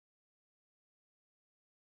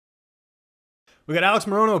We got Alex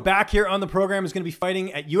Morono back here on the program. He's going to be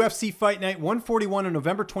fighting at UFC Fight Night 141 on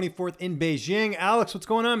November 24th in Beijing. Alex, what's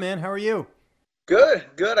going on, man? How are you? Good,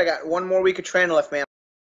 good. I got one more week of training left, man.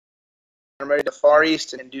 I'm ready to Far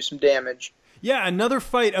East and do some damage. Yeah, another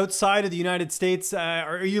fight outside of the United States.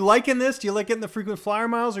 Are you liking this? Do you like getting the frequent flyer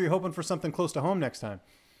miles, or are you hoping for something close to home next time?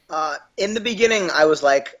 In the beginning, I was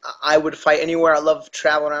like, I would fight anywhere. I love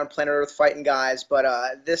traveling around planet Earth fighting guys,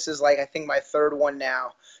 but this is like, I think my third one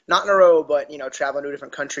now. Not in a row, but, you know, traveling to a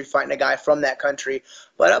different country, fighting a guy from that country.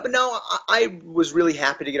 But no, I was really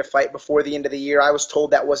happy to get a fight before the end of the year. I was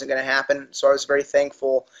told that wasn't going to happen, so I was very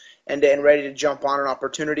thankful and ready to jump on an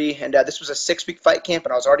opportunity. And this was a 6-week fight camp,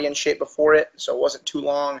 and I was already in shape before it, so it wasn't too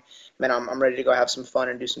long. Man, I'm ready to go have some fun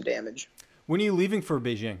and do some damage. When are you leaving for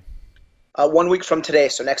Beijing? 1 week from today,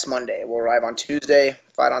 so next Monday. We'll arrive on Tuesday,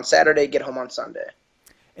 fight on Saturday, get home on Sunday.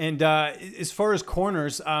 And as far as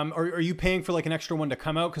corners, are you paying for like an extra one to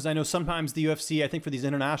come out? Because I know sometimes the UFC, I think for these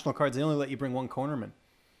international cards, they only let you bring one cornerman.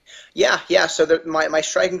 Yeah. So my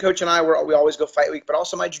striking coach and I, we always go fight week, but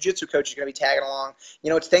also my jiu-jitsu coach is going to be tagging along. You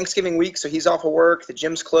know, it's Thanksgiving week, so he's off of work. The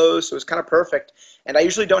gym's closed, so it's kind of perfect. And I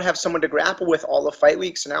usually don't have someone to grapple with all the fight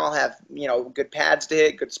week, so now I'll have, you know, good pads to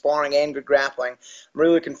hit, good sparring, and good grappling. I'm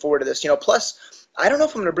really looking forward to this. You know, plus, I don't know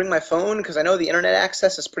if I'm going to bring my phone because I know the internet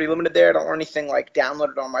access is pretty limited there. I don't want anything like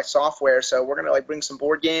downloaded on my software, so we're going to like bring some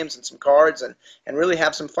board games and some cards and really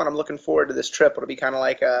have some fun. I'm looking forward to this trip. It'll be kind of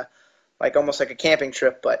like almost like a camping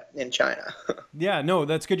trip, but in China. Yeah, no,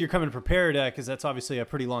 that's good. You're coming prepared because that's obviously a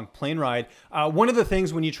pretty long plane ride. One of the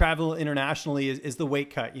things when you travel internationally is the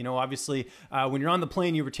weight cut. You know, obviously when you're on the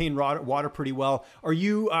plane, you retain water pretty well. Are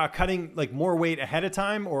you cutting like more weight ahead of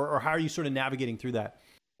time, or how are you sort of navigating through that?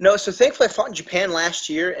 No, so thankfully I fought in Japan last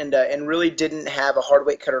year and really didn't have a hard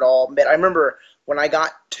weight cut at all. But I remember when I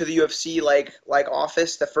got to the UFC like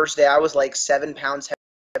office, the first day I was like 7 pounds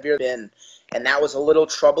heavier than, and that was a little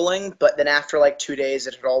troubling. But then after like 2 days,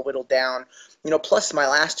 it had all whittled down. You know, plus my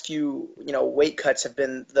last few weight cuts have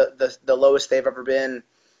been the lowest they've ever been.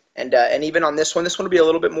 And even on this one will be a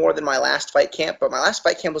little bit more than my last fight camp. But my last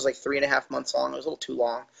fight camp was like 3.5 months long. It was a little too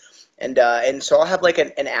long. And so I'll have like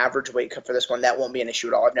an average weight cut for this one. That won't be an issue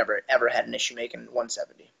at all. I've never, ever had an issue making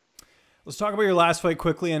 170. Let's talk about your last fight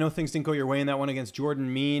quickly. I know things didn't go your way in that one against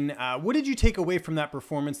Jordan Mean. What did you take away from that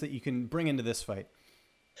performance that you can bring into this fight?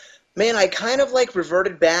 Man, I kind of like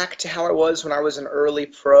reverted back to how I was when I was an early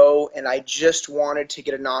pro, and I just wanted to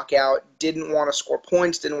get a knockout, didn't want to score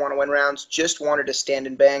points, didn't want to win rounds, just wanted to stand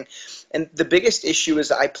and bang. And the biggest issue is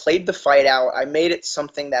that I played the fight out. I made it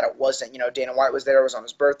something that it wasn't. You know, Dana White was there. It was on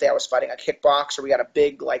his birthday. I was fighting a kickboxer. We got a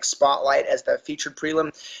big like spotlight as the featured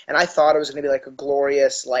prelim, and I thought it was going to be like a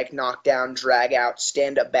glorious like knockdown, drag out,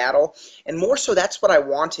 stand-up battle. And more so, that's what I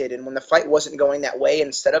wanted. And when the fight wasn't going that way,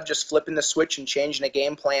 instead of just flipping the switch and changing a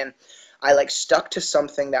game plan, I like stuck to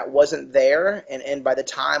something that wasn't there, and by the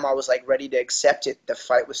time I was like ready to accept it, the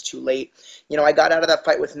fight was too late. You know, I got out of that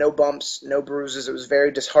fight with no bumps, no bruises. It was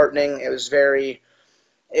very disheartening. It was very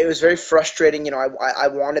frustrating. You know, I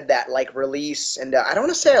wanted that like release, and I don't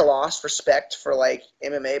want to say I lost respect for like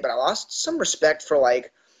MMA, but I lost some respect for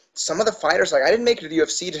like some of the fighters. Like I didn't make it to the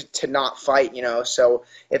UFC to not fight, you know. So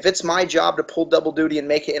if it's my job to pull double duty and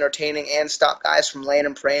make it entertaining and stop guys from laying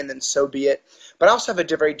and praying, then so be it. But I also have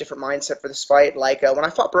a very different mindset for this fight. Like when I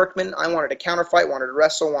fought Berkman, I wanted to counterfight, wanted to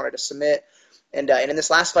wrestle, wanted to submit. And in this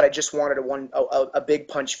last fight, I just wanted a big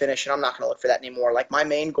punch finish, and I'm not going to look for that anymore. Like my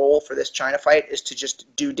main goal for this China fight is to just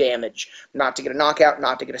do damage, not to get a knockout,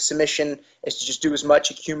 not to get a submission. Is to just do as much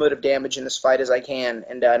accumulative damage in this fight as I can.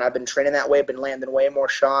 And I've been training that way, been landing way more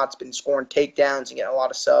shots, been scoring takedowns, and getting a lot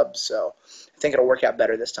of subs. So I think it'll work out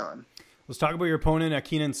better this time. Let's talk about your opponent,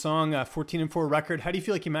 Kenan Song, 14-4 record. How do you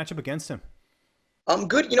feel like you match up against him?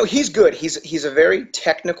 Good. You know, he's good. He's a very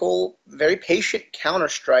technical, very patient counter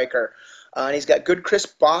striker. And he's got good,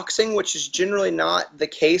 crisp boxing, which is generally not the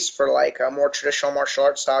case for like more traditional martial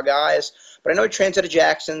arts style guys. But I know he trains out of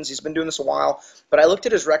Jackson's. He's been doing this a while. But I looked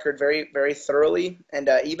at his record very, very thoroughly, and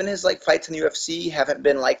even his like fights in the UFC haven't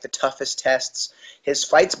been like the toughest tests. His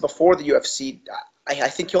fights before the UFC, I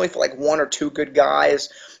think he only fought like 1 or 2 good guys.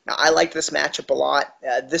 Now, I liked this matchup a lot.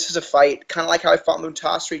 This is a fight kind of like how I fought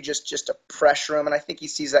Muntasri, just to pressure him, and I think he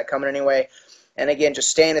sees that coming anyway. And again, just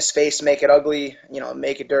stay in his face, make it ugly, you know,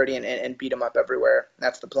 make it dirty, and beat him up everywhere.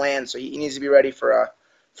 That's the plan. So he needs to be ready for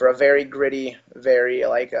a very gritty, very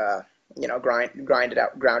like ground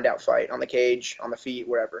out fight on the cage, on the feet,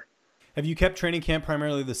 wherever. Have you kept training camp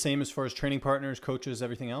primarily the same as far as training partners, coaches,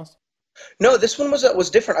 everything else? No, this one was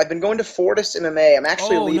different. I've been going to Fortis MMA. I'm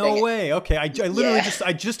actually leaving. Oh, no way. Okay. I literally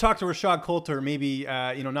just talked to Rashad Coulter maybe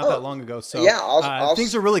not that long ago. So yeah,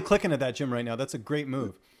 things are really clicking at that gym right now. That's a great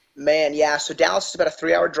move. Man, yeah. So Dallas is about a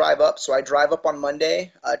 3-hour drive up. So I drive up on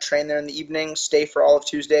Monday, train there in the evening, stay for all of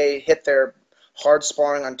Tuesday, hit their hard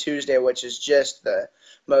sparring on Tuesday, which is just the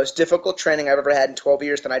most difficult training I've ever had in 12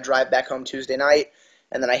 years. Then I drive back home Tuesday night,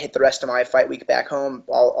 and then I hit the rest of my fight week back home,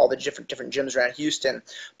 all the different gyms around Houston.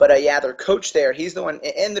 But yeah, their coach there, he's the one,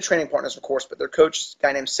 and the training partners, of course. But their coach, a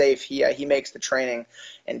guy named Safe, he makes the training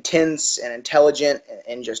intense and intelligent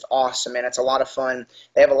and just awesome, man. It's a lot of fun.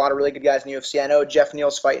 They have a lot of really good guys in the UFC. I know Jeff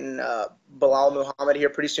Neal's fighting Bilal Muhammad here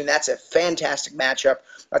pretty soon. That's a fantastic matchup.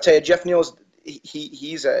 I'll tell you, Jeff Neal's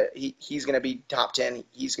he's going to be top 10.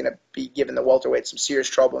 He's going to be giving the welterweight some serious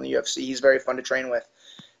trouble in the UFC. He's very fun to train with,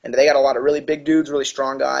 and they got a lot of really big dudes, really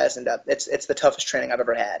strong guys, and it's the toughest training I've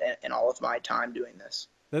ever had in all of my time doing this.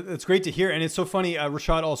 That's great to hear. And it's so funny.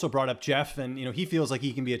 Rashad also brought up Jeff, and he feels like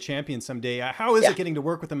he can be a champion someday. How is it getting to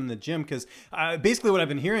work with him in the gym? Because basically what I've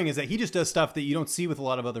been hearing is that he just does stuff that you don't see with a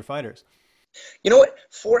lot of other fighters. You know what?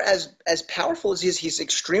 For as powerful as he is, he's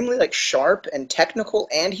extremely like sharp and technical,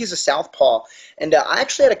 and he's a southpaw. And I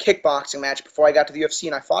actually had a kickboxing match before I got to the UFC,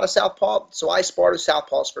 and I fought a southpaw. So I sparred with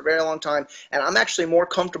southpaws for a very long time, and I'm actually more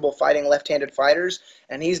comfortable fighting left-handed fighters.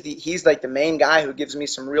 And he's like the main guy who gives me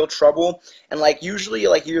some real trouble. And like usually,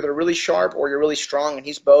 like you're either really sharp or you're really strong, and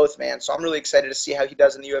he's both, man. So I'm really excited to see how he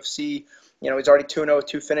does in the UFC. He's already 2-0 with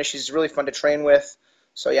 2 finishes. He's really fun to train with.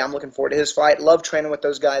 So, yeah, I'm looking forward to his fight. Love training with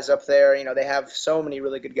those guys up there. They have so many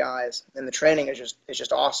really good guys, and the training is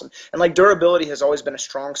just awesome. And, like, durability has always been a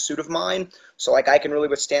strong suit of mine, so, like, I can really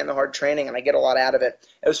withstand the hard training, and I get a lot out of it.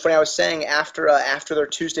 It was funny. I was saying after their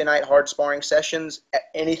Tuesday night hard sparring sessions,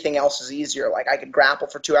 anything else is easier. Like, I could grapple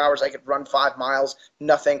for 2 hours. I could run 5 miles.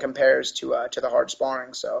 Nothing compares to the hard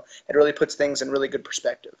sparring, so it really puts things in really good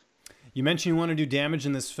perspective. You mentioned you want to do damage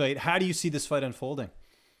in this fight. How do you see this fight unfolding?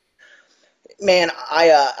 Man,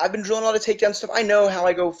 I've been drilling a lot of takedown stuff. I know how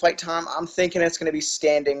I go fight time. I'm thinking it's going to be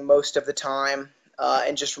standing most of the time,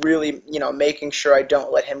 and just really, making sure I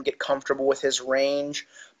don't let him get comfortable with his range.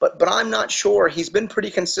 But I'm not sure. He's been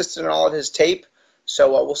pretty consistent in all of his tape,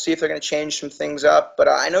 so we'll see if they're going to change some things up. But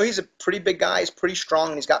I know he's a pretty big guy. He's pretty strong,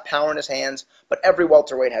 and he's got power in his hands. But every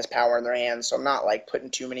welterweight has power in their hands, so I'm not like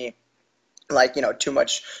putting too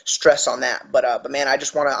much stress on that. But man, I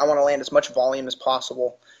want to land as much volume as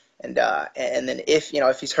possible. And then if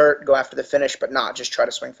he's hurt, go after the finish, but not just try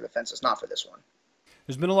to swing for the fences. Not for this one.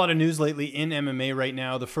 There's been a lot of news lately in MMA right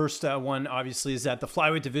now. The first one, obviously, is that the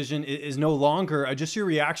flyweight division is no longer. Just your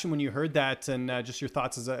reaction when you heard that, and just your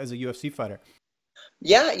thoughts as a UFC fighter.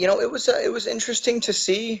 Yeah, it was interesting to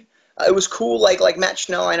see. It was cool. Like Matt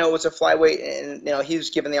Schnell, I know was a flyweight, and he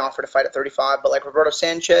was given the offer to fight at 35. But like Roberto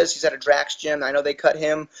Sanchez, he's at a Drax gym. I know they cut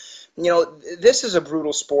him. This is a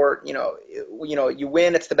brutal sport. You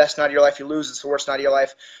win, it's the best night of your life. You lose, it's the worst night of your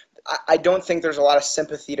life. I don't think there's a lot of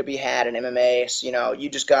sympathy to be had in MMA. So, you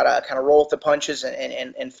just got to kind of roll with the punches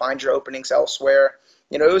and find your openings elsewhere.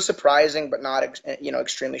 It was surprising, but not,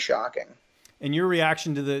 extremely shocking. And your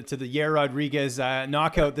reaction to the Yair Rodriguez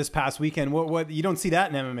knockout this past weekend, what you don't see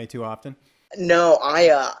that in MMA too often. No,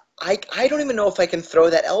 I don't even know if I can throw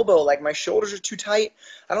that elbow. Like, my shoulders are too tight.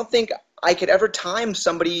 I don't think I could ever time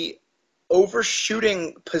somebody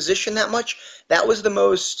overshooting position that much. That was the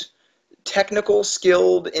most technical,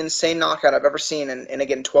 skilled, insane knockout I've ever seen. And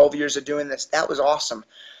again, 12 years of doing this, that was awesome.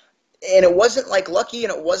 And it wasn't like lucky,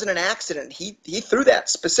 and it wasn't an accident. He threw that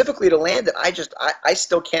specifically to land it. I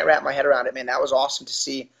still can't wrap my head around it, man. That was awesome to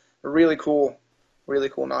see. Really cool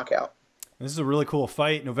knockout. This is a really cool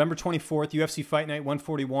fight. November 24th, UFC Fight Night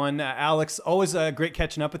 141. Alex, always great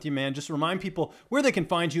catching up with you, man. Just remind people where they can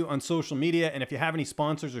find you on social media, and if you have any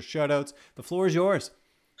sponsors or shout-outs, the floor is yours.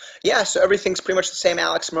 Yeah, so everything's pretty much the same.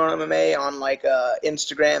 Alex Morono MMA on like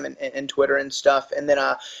Instagram and Twitter and stuff. And then,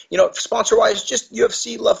 sponsor-wise, just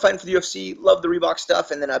UFC. Love fighting for the UFC. Love the Reebok stuff.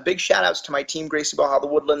 And then big shout-outs to my team, Gracie Ball, the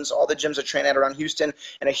Woodlands, all the gyms I train at around Houston.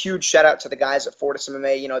 And a huge shout-out to the guys at Fortis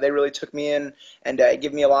MMA. They really took me in and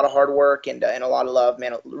give me a lot of hard work and a lot of love,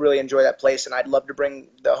 man. I really enjoy that place. And I'd love to bring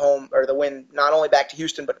the win not only back to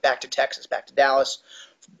Houston, but back to Texas, back to Dallas.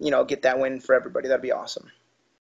 Get that win for everybody. That'd be awesome.